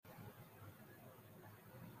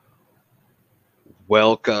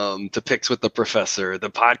Welcome to Picks with the Professor, the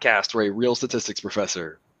podcast where a real statistics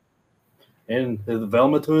professor and the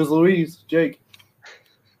Velma to his Louise, Jake,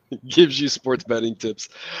 gives you sports betting tips.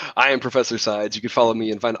 I am Professor Sides. You can follow me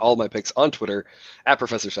and find all my picks on Twitter at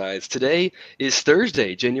Professor Sides. Today is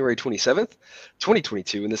Thursday, January 27th,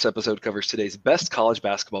 2022, and this episode covers today's best college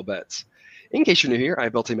basketball bets. In case you're new here, I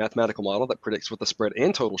built a mathematical model that predicts what the spread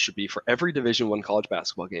and total should be for every Division I college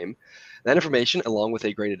basketball game. That information, along with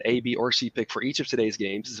a graded A, B, or C pick for each of today's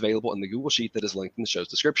games, is available in the Google Sheet that is linked in the show's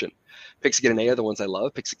description. Picks that get an A are the ones I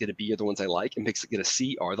love, picks that get a B are the ones I like, and picks that get a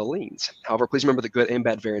C are the leans. However, please remember that good and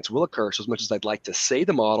bad variance will occur, so as much as I'd like to say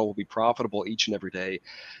the model will be profitable each and every day,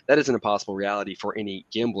 that is an impossible reality for any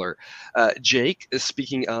gambler. Jake,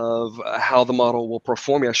 speaking of how the model will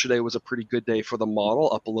perform, yesterday was a pretty good day for the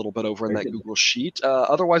model, up a little bit over in that Google Sheet.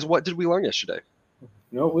 Otherwise, what did we learn yesterday?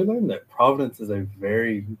 We learned that Providence is a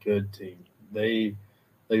very good team. They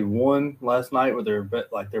won last night with their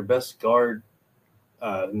best guard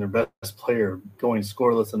and their best player going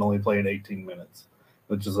scoreless and only playing 18 minutes,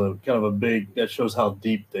 which is that shows how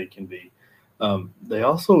deep they can be. They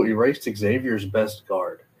also erased Xavier's best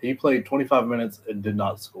guard. He played 25 minutes and did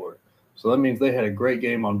not score. So that means they had a great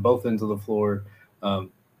game on both ends of the floor.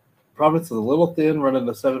 Providence is a little thin running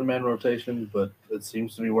the 7-man rotation, but it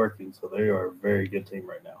seems to be working. So they are a very good team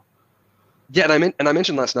right now. Yeah, and I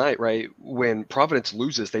mentioned last night, right, when Providence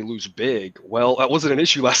loses, they lose big. Well, that wasn't an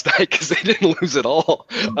issue last night because they didn't lose at all.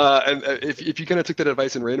 And if you kind of took that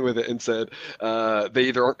advice and ran with it and said they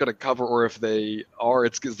either aren't going to cover or if they are,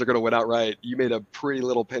 it's because they're going to win outright, you made a pretty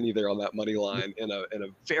little penny there on that money line in a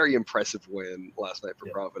very impressive win last night for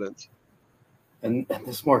Providence. And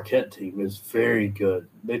this Marquette team is very good.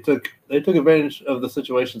 They took advantage of the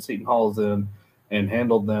situation Seton Hall's in and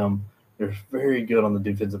handled them. They're very good on the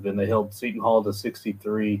defensive end. They held Seton Hall to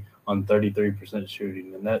 63 on 33%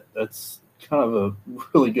 shooting, and that's kind of a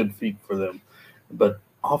really good feat for them. But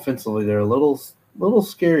offensively, they're a little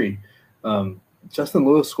scary. Justin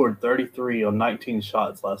Lewis scored 33 on 19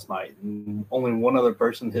 shots last night, and only one other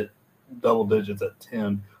person hit double digits at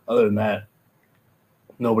 10. Other than that,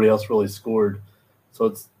 nobody else really scored. So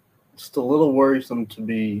it's just a little worrisome to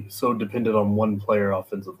be so dependent on one player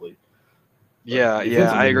offensively. Yeah,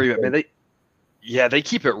 I agree. Man, they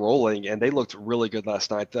keep it rolling, and they looked really good last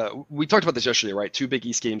night. We talked about this yesterday, right? 2 Big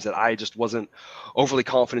East games that I just wasn't overly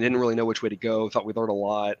confident, didn't really know which way to go, thought we learned a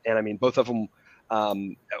lot. And, I mean, both of them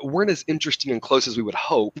weren't as interesting and close as we would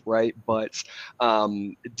hope, right? But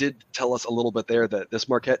it did tell us a little bit there that this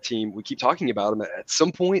Marquette team, we keep talking about them. At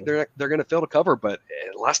some point, they're going to fail to cover, but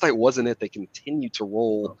last night wasn't it. They continue to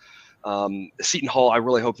roll. Seton Hall, I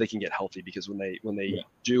really hope they can get healthy because when they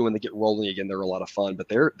do and they get rolling again, they're a lot of fun. But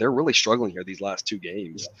they're really struggling here these last 2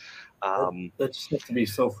 games. That just has to be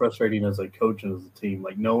so frustrating as a coach and as a team,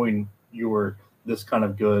 like knowing you were this kind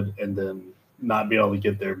of good and then not being able to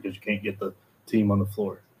get there because you can't get the team on the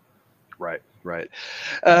floor. Right.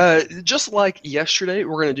 Just like yesterday,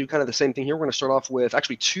 we're going to do kind of the same thing here. We're going to start off with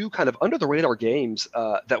actually 2 kind of under-the-radar games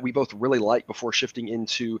that we both really like before shifting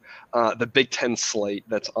into the Big Ten slate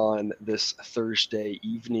that's on this Thursday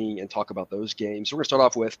evening and talk about those games. We're going to start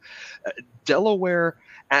off with Delaware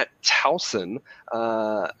at Towson.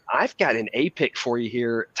 I've got an A pick for you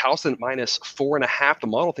here. Towson minus 4.5. The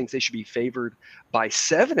model thinks they should be favored by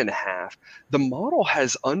 7.5. The model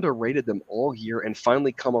has underrated them all year and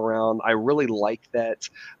finally come around. I really like that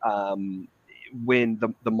when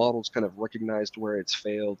the model's kind of recognized where it's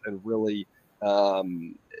failed and really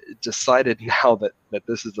decided now that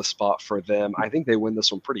this is the spot for them. I think they win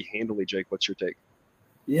this one pretty handily. Jake, what's your take?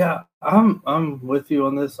 Yeah, I'm with you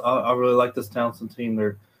on this. I really like this Towson team.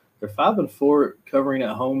 They're 5-4 covering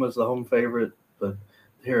at home as the home favorite, but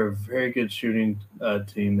they're a very good shooting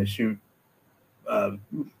team. They shoot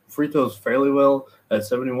free throws fairly well at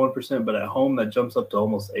 71%, but at home that jumps up to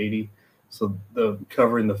almost 80%. So the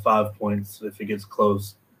covering the 5 points, if it gets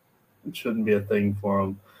close, it shouldn't be a thing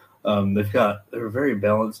for them. They're a very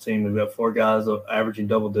balanced team. They've got 4 guys averaging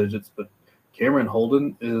double digits, but Cameron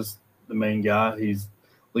Holden is the main guy. He's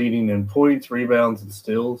leading in points, rebounds, and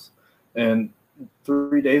steals. And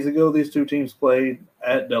 3 days ago, these 2 teams played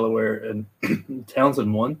at Delaware, and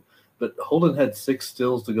Towson won. But Holden had 6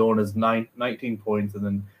 steals to go on his 19 points, and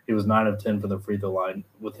then he was 9 of 10 for the free throw line.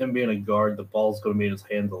 With him being a guard, the ball's going to be in his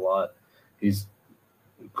hands a lot. He's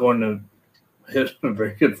going to hit a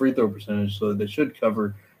very good free throw percentage, so they should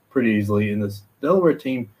cover pretty easily. And this Delaware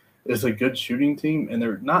team is a good shooting team, and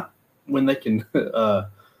they're not when they can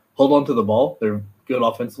hold on to the ball. They're good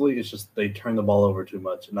offensively. It's just they turn the ball over too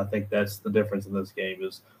much, and I think that's the difference in this game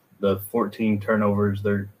is the 14 turnovers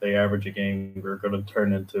they average a game are going to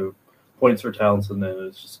turn into points for Townsend, and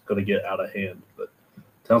it's just going to get out of hand. But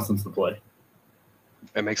Townsend's the play.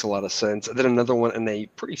 It makes a lot of sense. And then another one in a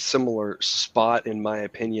pretty similar spot, in my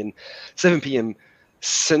opinion, 7 p.m.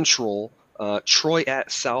 Central. Troy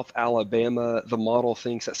at South Alabama. The model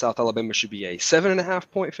thinks that South Alabama should be a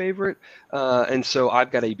 7.5-point favorite. And so I've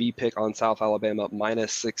got a B pick on South Alabama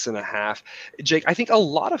 -6.5. Jake, I think a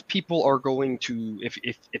lot of people are going to,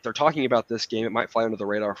 if they're talking about this game, it might fly under the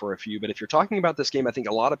radar for a few, but if you're talking about this game, I think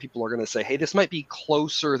a lot of people are going to say, hey, this might be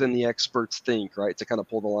closer than the experts think, right? To kind of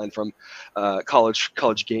pull the line from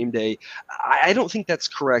college game day. I don't think that's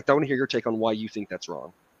correct. I want to hear your take on why you think that's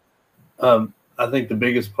wrong. I think the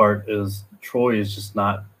biggest part is Troy is just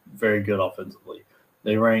not very good offensively.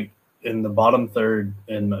 They rank in the bottom third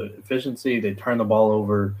in efficiency. They turn the ball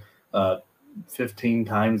over 15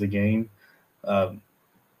 times a game.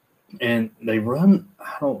 And they run –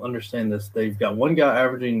 I don't understand this. They've got one guy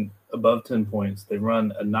averaging above 10 points. They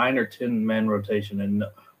run a 9 or 10-man rotation, and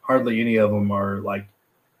hardly any of them are like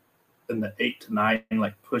in the 8 to 9,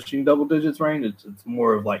 like pushing double digits range. It's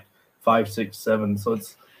more of like 5, 6, 7. So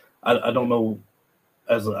it's I don't know –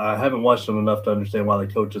 as I haven't watched them enough to understand why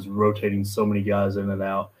the coach is rotating so many guys in and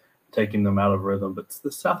out, taking them out of rhythm. But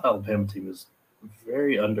the South Alabama team is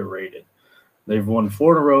very underrated. They've won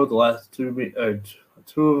 4 in a row. The last two of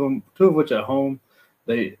which at home.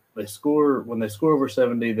 They score when they score over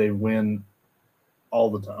 70. They win all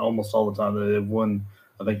the time, almost all the time. They've won,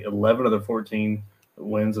 I think, 11 of their 14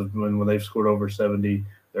 wins of when they've scored over 70.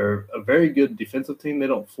 They're a very good defensive team. They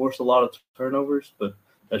don't force a lot of turnovers, but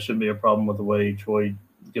that shouldn't be a problem with the way Troy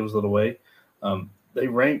gives it away. They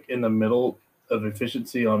rank in the middle of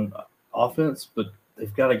efficiency on offense, but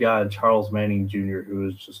they've got a guy, Charles Manning Jr., who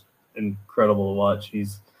is just incredible to watch.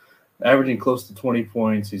 He's averaging close to 20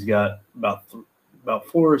 points. He's got about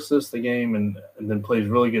 4 assists a game and then plays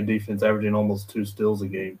really good defense, averaging almost 2 steals a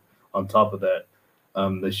game on top of that.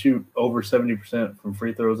 They shoot over 70% from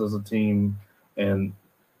free throws as a team, and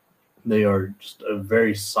they are just a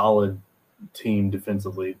very solid team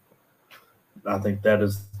defensively. I think that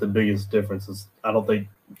is the biggest difference. Is I don't think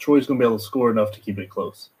Troy's going to be able to score enough to keep it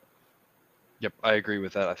close. Yep, I agree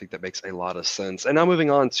with that. I think that makes a lot of sense. And now moving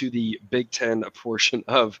on to the Big Ten portion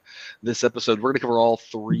of this episode, we're going to cover all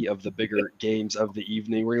 3 of the bigger games of the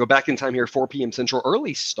evening. We're going to go back in time here, 4 p.m. Central,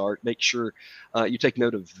 early start. Make sure you take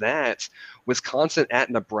note of that. Wisconsin at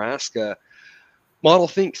Nebraska. Model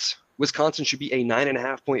thinks Wisconsin should be a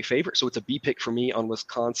 9.5-point favorite, so it's a B pick for me on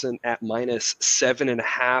Wisconsin at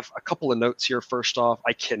 -7.5. A couple of notes here. First off,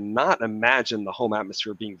 I cannot imagine the home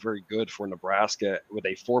atmosphere being very good for Nebraska with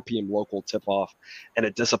a 4 p.m. local tip-off and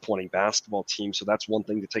a disappointing basketball team, so that's one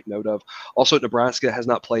thing to take note of. Also, Nebraska has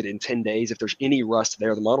not played in 10 days. If there's any rust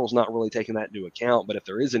there, the model's not really taking that into account, but if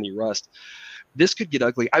there is any rust, this could get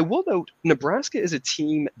ugly. I will note Nebraska is a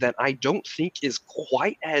team that I don't think is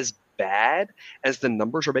quite as bad as the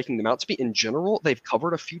numbers are making them out to be. In general, they've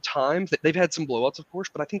covered a few times. They've had some blowouts, of course,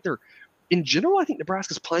 but I think in general, I think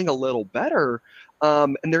Nebraska's playing a little better.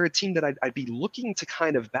 And they're a team that I'd be looking to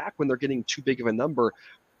kind of back when they're getting too big of a number.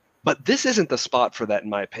 But this isn't the spot for that, in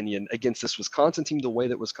my opinion, against this Wisconsin team, the way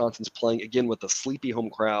that Wisconsin's playing, again, with a sleepy home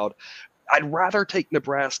crowd. I'd rather take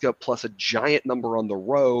Nebraska plus a giant number on the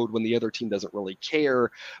road when the other team doesn't really care.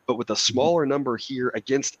 But with a smaller number here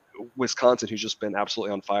against Wisconsin, who's just been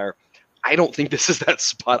absolutely on fire, I don't think this is that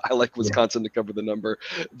spot. I like Wisconsin to cover the number.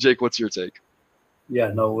 Jake, what's your take?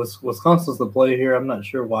 Yeah, no, Wisconsin's the play here. I'm not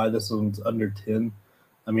sure why this one's under 10.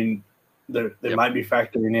 I mean, they might be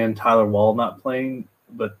factoring in Tyler Wall not playing,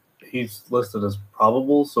 but he's listed as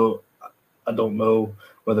probable, so I don't know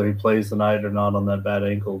whether he plays tonight or not on that bad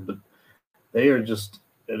ankle. But they are just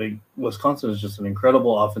 – Wisconsin is just an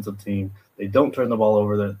incredible offensive team. They don't turn the ball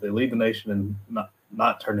over. They lead the nation in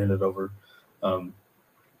not turning it over.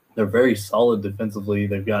 They're very solid defensively.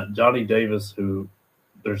 They've got Johnny Davis, who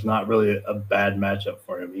there's not really a bad matchup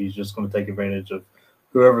for him. He's just going to take advantage of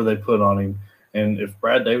whoever they put on him. And if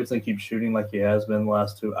Brad Davidson keeps shooting like he has been the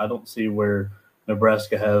last 2, I don't see where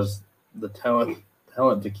Nebraska has the talent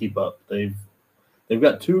to keep up. They've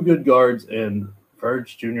got 2 good guards in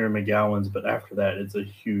Verge Jr. and McGowan's, but after that, it's a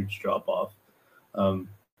huge drop off.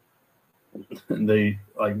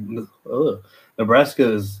 Nebraska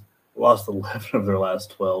has lost 11 of their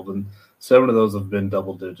last 12, and 7 of those have been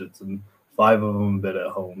double digits, and 5 of them have been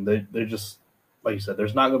at home. They're just, like you said,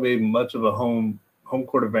 there's not going to be much of a home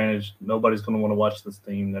court advantage. Nobody's going to want to watch this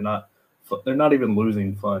team. They're not even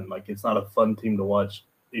losing fun. Like, it's not a fun team to watch,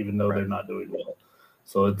 even though they're not doing well.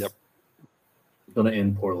 So it's going to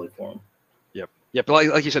end poorly for them. Yep. But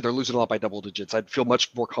like you said, they're losing a lot by double digits. I'd feel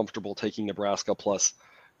much more comfortable taking Nebraska plus,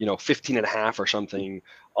 15 and a half or something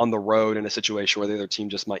on the road in a situation where the other team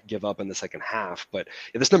just might give up in the second half. But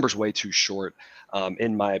yeah, this number's way too short,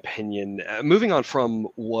 in my opinion. Moving on from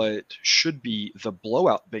what should be the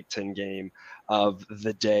blowout Big Ten game of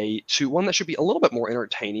the day to one that should be a little bit more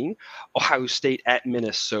entertaining, Ohio State at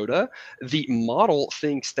Minnesota. The model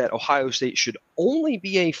thinks that Ohio State should only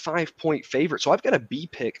be a 5-point favorite. So I've got a B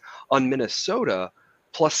pick on Minnesota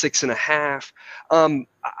plus 6.5.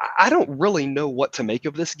 I don't really know what to make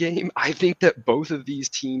of this game. I think that both of these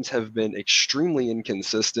teams have been extremely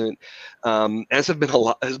inconsistent, as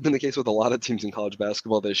has been the case with a lot of teams in college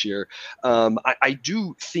basketball this year. I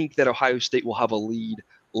do think that Ohio State will have a lead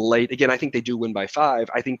late. Again, I think they do win by 5.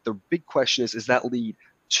 I think the big question is that lead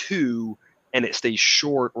 2 and it stays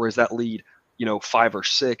short, or is that lead 5 or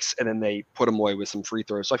 6, and then they put them away with some free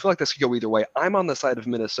throws? So I feel like this could go either way. I'm on the side of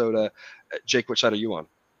Minnesota. Jake, which side are you on?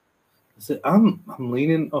 I'm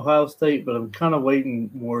leaning Ohio State, but I'm kind of waiting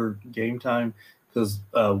more game time because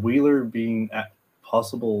Wheeler being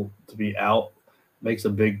possible to be out makes a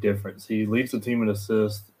big difference. He leads the team in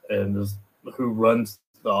assists and is who runs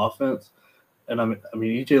the offense. And I mean,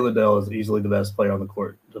 EJ Liddell is easily the best player on the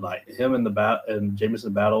court tonight. Him and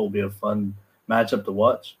Jamison Battle will be a fun matchup to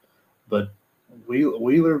watch, but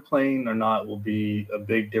Wheeler playing or not will be a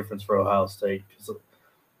big difference for Ohio State because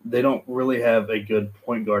they don't really have a good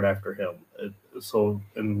point guard after him.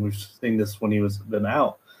 And we've seen this when he was been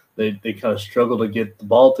out. They kind of struggle to get the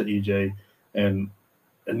ball to EJ, and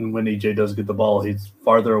when EJ does get the ball, he's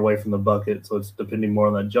farther away from the bucket, so it's depending more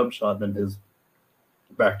on that jump shot than his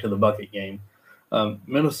back to the bucket game.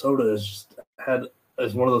 Minnesota has just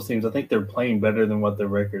is one of those teams. I think they're playing better than what their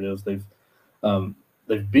record is. They've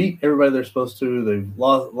beat everybody they're supposed to. They've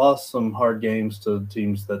lost some hard games to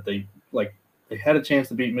teams that they like. They had a chance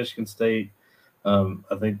to beat Michigan State, I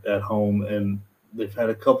think, at home, and they've had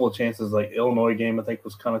a couple of chances. Like Illinois game, I think,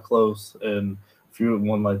 was kind of close, and a few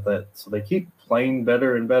one like that. So they keep playing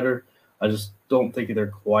better and better. I just don't think they're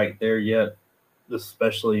quite there yet,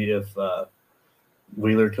 especially if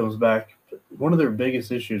Wheeler comes back. One of their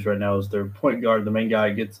biggest issues right now is their point guard, the main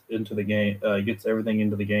guy, gets into the game, gets everything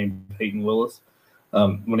into the game. Peyton Willis.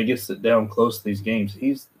 When he gets it down close to these games,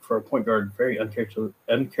 he's, for a point guard, very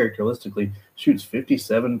uncharacteristically shoots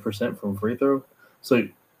 57% from free throw. So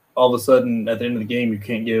all of a sudden, at the end of the game, you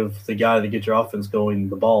can't give the guy that gets your offense going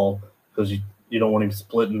the ball because you don't want him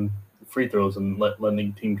splitting free throws and letting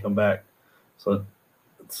the team come back. So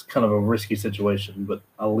it's kind of a risky situation. But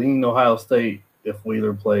I lean Ohio State if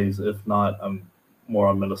Wheeler plays. If not, I'm more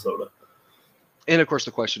on Minnesota. And of course,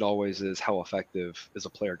 the question always is how effective is a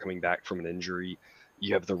player coming back from an injury?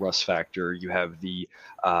 You have the rust factor. You have the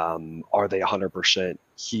are they 100%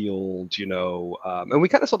 healed? And we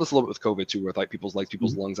kind of saw this a little bit with COVID too, with like people's legs,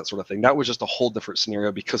 people's lungs, that sort of thing. That was just a whole different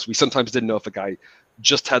scenario because we sometimes didn't know if a guy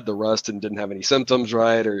just had the rust and didn't have any symptoms,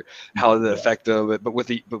 right, or how did it affect them. But with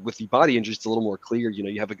the body injuries, it's a little more clear.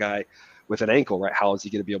 You have a guy with an ankle, right? How is he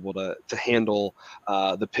going to be able to handle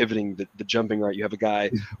the pivoting, the jumping, right? You have a guy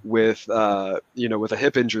with, with a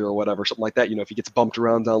hip injury or whatever, something like that. If he gets bumped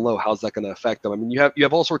around down low, how's that going to affect them? I mean, you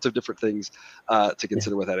have all sorts of different things to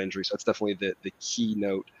consider with that injury. So that's definitely the key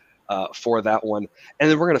note for that one. And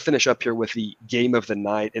then we're going to finish up here with the game of the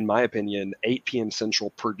night, in my opinion, 8 p.m.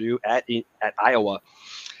 Central, Purdue at Iowa.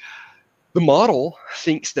 The model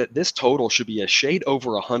thinks that this total should be a shade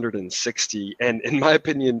over 160, and in my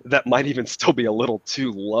opinion, that might even still be a little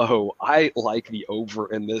too low. I like the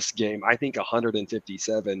over in this game. I think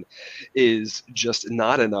 157 is just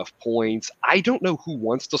not enough points. I don't know who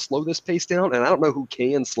wants to slow this pace down, and I don't know who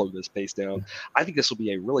can slow this pace down. I think this will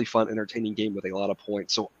be a really fun, entertaining game with a lot of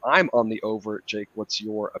points. So I'm on the over. Jake, what's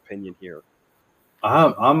your opinion here?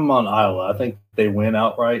 I'm on Iowa. I think they win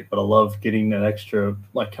outright, but I love getting an extra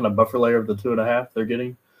kind of buffer layer of the 2.5 they're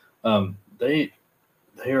getting. They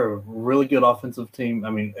are a really good offensive team.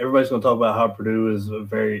 I mean, everybody's going to talk about how Purdue is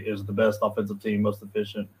the best offensive team, most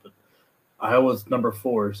efficient, but Iowa's number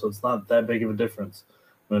 4, so it's not that big of a difference.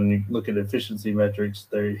 When you look at efficiency metrics,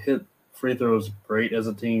 they hit free throws great as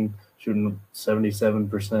a team, shooting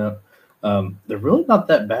 77%. They're really not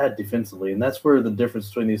that bad defensively, and that's where the difference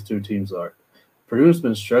between these two teams are. Purdue's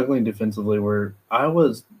been struggling defensively, where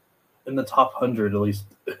Iowa's in the top 100 at least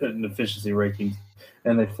in efficiency rankings,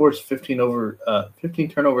 and they forced 15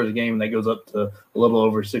 turnovers a game, and that goes up to a little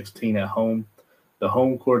over 16 at home. The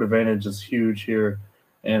home court advantage is huge here,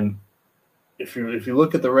 and if you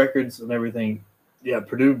look at the records and everything, yeah,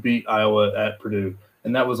 Purdue beat Iowa at Purdue,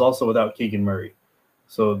 and that was also without Keegan Murray.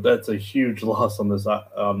 So that's a huge loss on this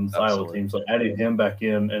Iowa team. So adding him back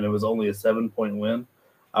in, and it was only a 7-point win,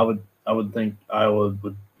 I would think Iowa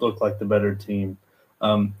would look like the better team.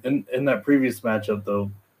 In that previous matchup,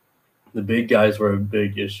 though, the big guys were a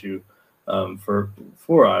big issue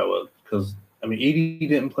for Iowa because Edey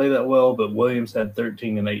didn't play that well, but Williams had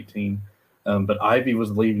 13 and 18. But Ivy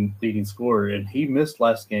was the leading scorer, and he missed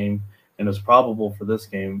last game and is probable for this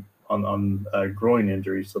game on a groin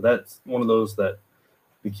injury. So that's one of those that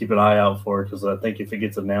we keep an eye out for, because I think if it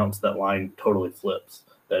gets announced, that line totally flips.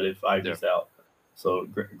 That if Ivy's out, so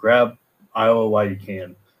grab Iowa while you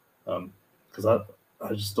can, because I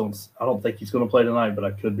don't think he's going to play tonight, but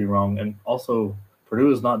I could be wrong. And also,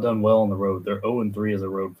 Purdue has not done well on the road. They're 0-3 as a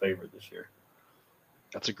road favorite this year.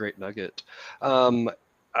 That's a great nugget.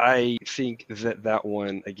 I think that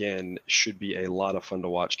one, again, should be a lot of fun to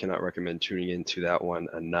watch. Cannot recommend tuning into that one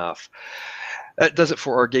enough. That does it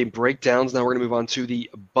for our game breakdowns. Now we're going to move on to the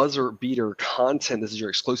buzzer beater content. This is your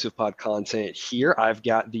exclusive pod content here. I've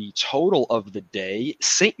got the total of the day.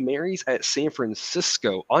 St. Mary's at San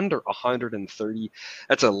Francisco, under 130.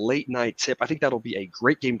 That's a late night tip. I think that'll be a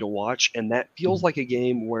great game to watch, and that feels like a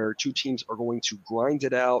game where two teams are going to grind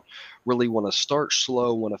it out, really want to start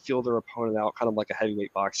slow, want to feel their opponent out, kind of like a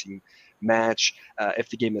heavyweight boxing match. If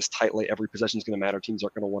the game is tight late, every possession is going to matter. Teams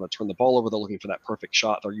aren't going to want to turn the ball over. They're looking for that perfect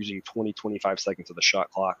shot. They're using 20, 25 seconds of the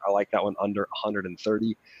shot clock. I like that one under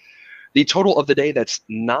 130. The total of the day that's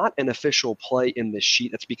not an official play in this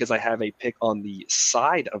sheet. That's because I have a pick on the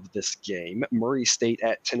side of this game. Murray State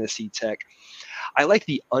at Tennessee Tech. I like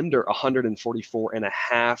the under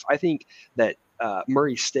 144.5. I think that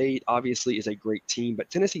Murray State obviously is a great team,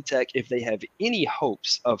 but Tennessee Tech, if they have any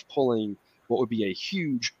hopes of pulling what would be a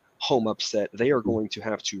huge home upset, they are going to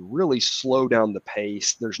have to really slow down the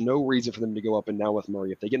pace. There's no reason for them to go up and down with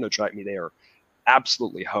Murray. If they get no track meet, they are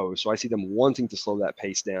absolutely hosed. So I see them wanting to slow that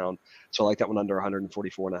pace down. So I like that one under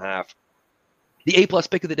 144.5. The A-plus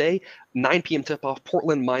pick of the day, 9 p.m. tip-off,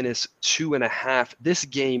 Portland minus 2.5. This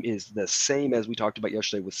game is the same as we talked about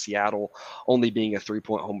yesterday with Seattle, only being a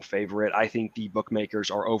 3-point home favorite. I think the bookmakers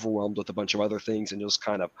are overwhelmed with a bunch of other things and just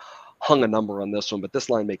kind of hung a number on this one. But this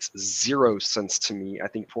line makes zero sense to me. I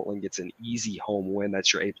think Portland gets an easy home win.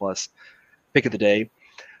 That's your A-plus pick of the day.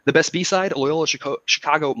 The best B-side, Loyola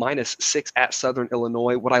Chicago minus 6 at Southern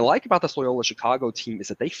Illinois. What I like about this Loyola Chicago team is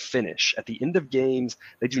that they finish. At the end of games,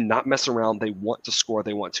 they do not mess around. They want to score.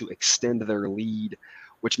 They want to extend their lead,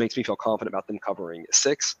 which makes me feel confident about them covering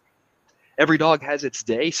 6. Every dog has its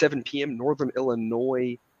day, 7 p.m. Northern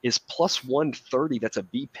Illinois is plus 130. That's a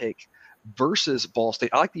B pick versus Ball State.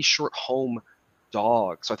 I like these short home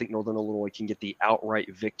dogs, so I think Northern Illinois can get the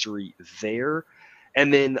outright victory there.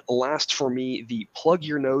 And then last for me, the plug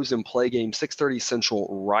your nose and play game, 6:30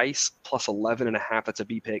 Central, Rice plus 11.5. That's a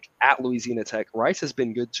B pick at Louisiana Tech. Rice has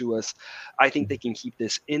been good to us. I think they can keep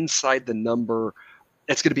this inside the number.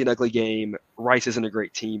 It's going to be an ugly game. Rice isn't a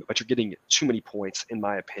great team, but you're getting too many points, in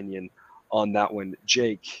my opinion, on that one.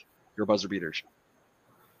 Jake, your buzzer beaters.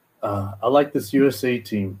 I like this USC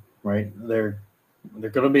team, right? They're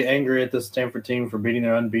going to be angry at this Stanford team for beating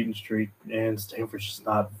their unbeaten streak, and Stanford's just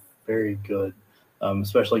not very good.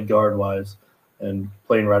 Especially guard-wise, and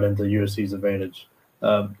playing right into USC's advantage.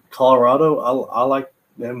 Colorado, I like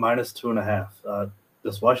them minus 2.5.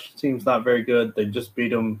 This Washington team's not very good. They just beat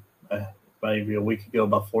them maybe a week ago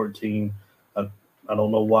by 14. I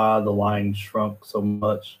don't know why the line shrunk so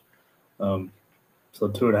much. So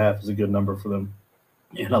 2.5 is a good number for them.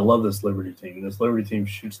 And I love this Liberty team. This Liberty team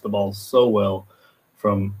shoots the ball so well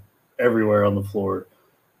from everywhere on the floor,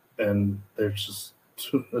 and there's just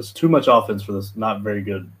there's too much offense for this not very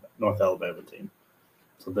good North Alabama team.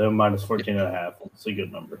 So they're minus 14.5. It's a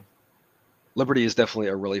good number. Liberty is definitely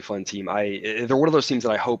a really fun team. They're one of those teams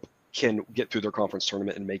that I hope can get through their conference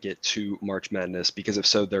tournament and make it to March Madness, because if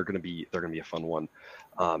so, they're going to be a fun one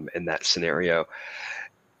in that scenario.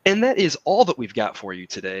 And that is all that we've got for you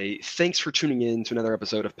today. Thanks for tuning in to another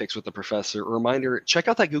episode of Picks with the Professor. A reminder, check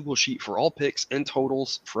out that Google Sheet for all picks and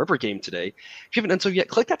totals for every game today. If you haven't done so yet,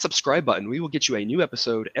 click that subscribe button. We will get you a new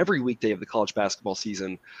episode every weekday of the college basketball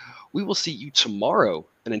season. We will see you tomorrow.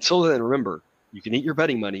 And until then, remember, you can eat your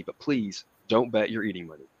betting money, but please don't bet your eating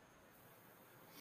money.